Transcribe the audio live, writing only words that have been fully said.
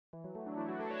Hi,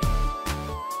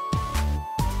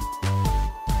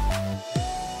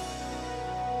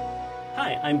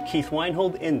 I'm Keith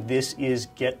Weinhold, and this is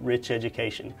Get Rich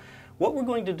Education. What we're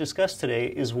going to discuss today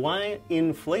is why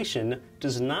inflation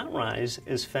does not rise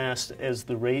as fast as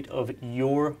the rate of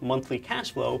your monthly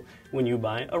cash flow when you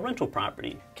buy a rental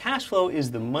property. Cash flow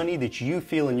is the money that you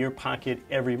feel in your pocket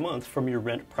every month from your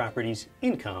rent property's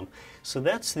income. So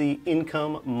that's the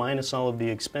income minus all of the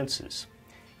expenses.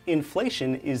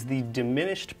 Inflation is the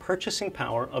diminished purchasing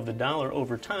power of the dollar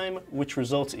over time, which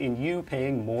results in you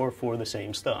paying more for the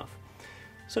same stuff.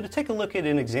 So to take a look at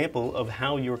an example of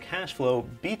how your cash flow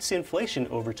beats inflation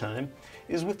over time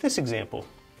is with this example.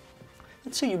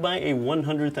 Let's say you buy a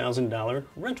 $100,000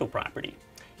 rental property.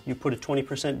 You put a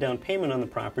 20% down payment on the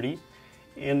property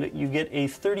and you get a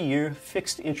 30-year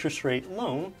fixed interest rate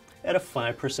loan at a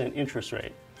 5% interest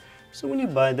rate. So when you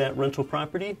buy that rental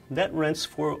property, that rents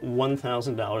for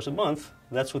 $1,000 a month.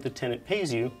 That's what the tenant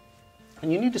pays you.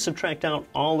 And you need to subtract out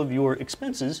all of your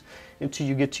expenses until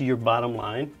you get to your bottom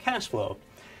line cash flow.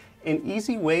 An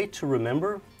easy way to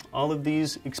remember all of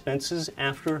these expenses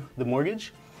after the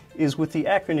mortgage is with the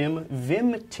acronym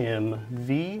VIMTM,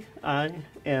 V-I-M-T-M,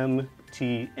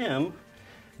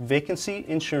 Vacancy,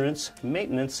 Insurance,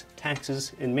 Maintenance,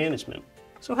 Taxes, and Management.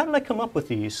 So how did I come up with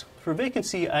these? For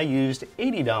vacancy, I used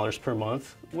 $80 per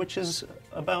month, which is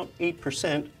about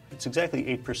 8%. It's exactly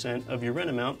 8% of your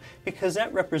rent amount because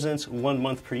that represents 1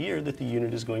 month per year that the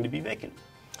unit is going to be vacant.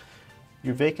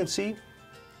 Your vacancy,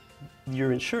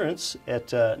 your insurance at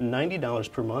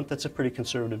 $90 per month, that's a pretty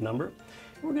conservative number.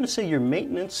 We're going to say your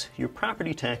maintenance, your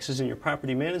property taxes, and your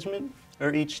property management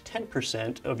are each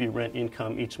 10% of your rent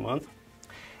income each month.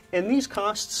 And these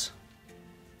costs,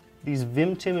 these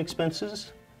VIMTM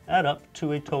expenses, add up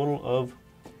to a total of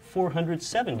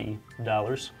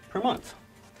 $470 per month.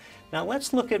 Now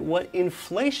let's look at what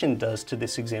inflation does to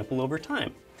this example over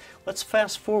time. Let's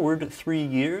fast forward 3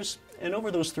 years, and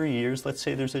over those 3 years, let's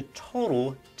say there's a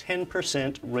total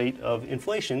 10% rate of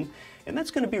inflation, and that's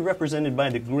going to be represented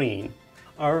by the green.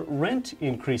 Our rent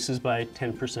increases by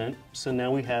 10%, so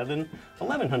now we have an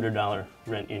 $1,100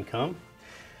 rent income.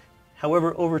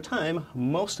 However, over time,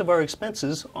 most of our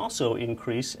expenses also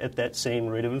increase at that same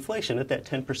rate of inflation, at that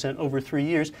 10% over 3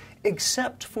 years,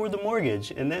 except for the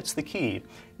mortgage, and that's the key.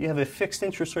 You have a fixed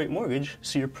interest rate mortgage,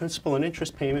 so your principal and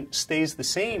interest payment stays the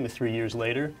same 3 years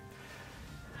later.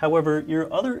 However,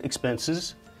 your other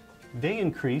expenses, they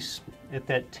increase at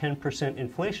that 10%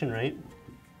 inflation rate,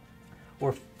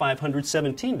 or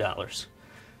 $517.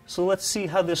 So let's see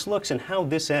how this looks and how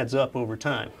this adds up over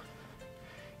time.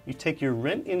 You take your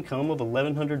rent income of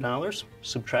 $1,100,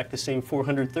 subtract the same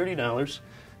 $430,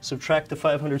 subtract the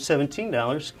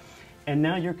 $517, and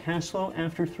now your cash flow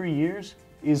after 3 years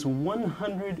is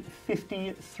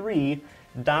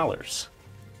 $153.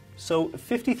 So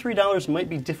 $53 might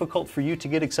be difficult for you to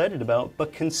get excited about,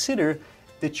 but consider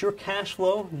that your cash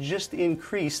flow just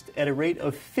increased at a rate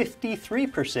of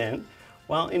 53%,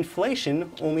 while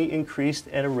inflation only increased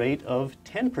at a rate of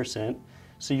 10%.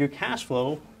 So your cash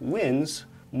flow wins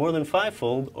more than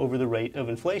fivefold over the rate of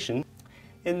inflation.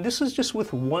 And this is just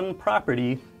with one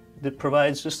property that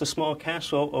provides just a small cash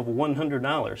flow of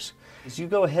 $100. As you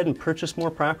go ahead and purchase more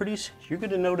properties, you're going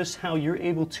to notice how you're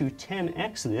able to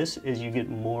 10x this as you get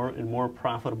more and more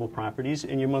profitable properties,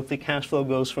 and your monthly cash flow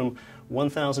goes from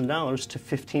 $1,000 to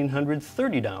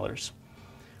 $1,530.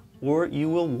 Or you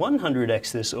will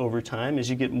 100x this over time as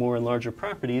you get more and larger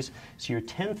properties, so your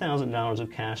 $10,000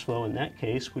 of cash flow in that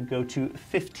case would go to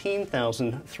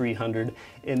 $15,300,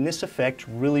 and this effect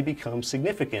really becomes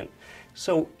significant.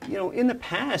 So, in the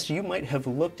past, you might have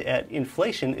looked at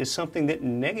inflation as something that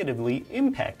negatively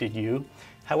impacted you.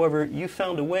 However, you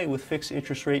found a way with fixed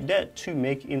interest rate debt to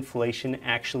make inflation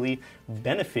actually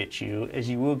benefit you, as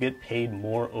you will get paid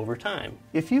more over time.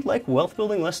 If you'd like wealth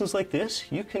building lessons like this,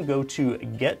 you can go to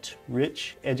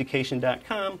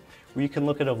GetRichEducation.com, where you can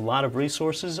look at a lot of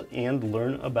resources and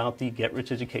learn about the Get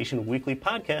Rich Education weekly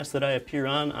podcast that I appear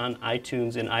on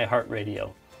iTunes and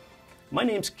iHeartRadio. My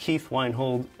name's Keith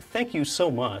Weinhold. Thank you so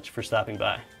much for stopping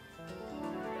by.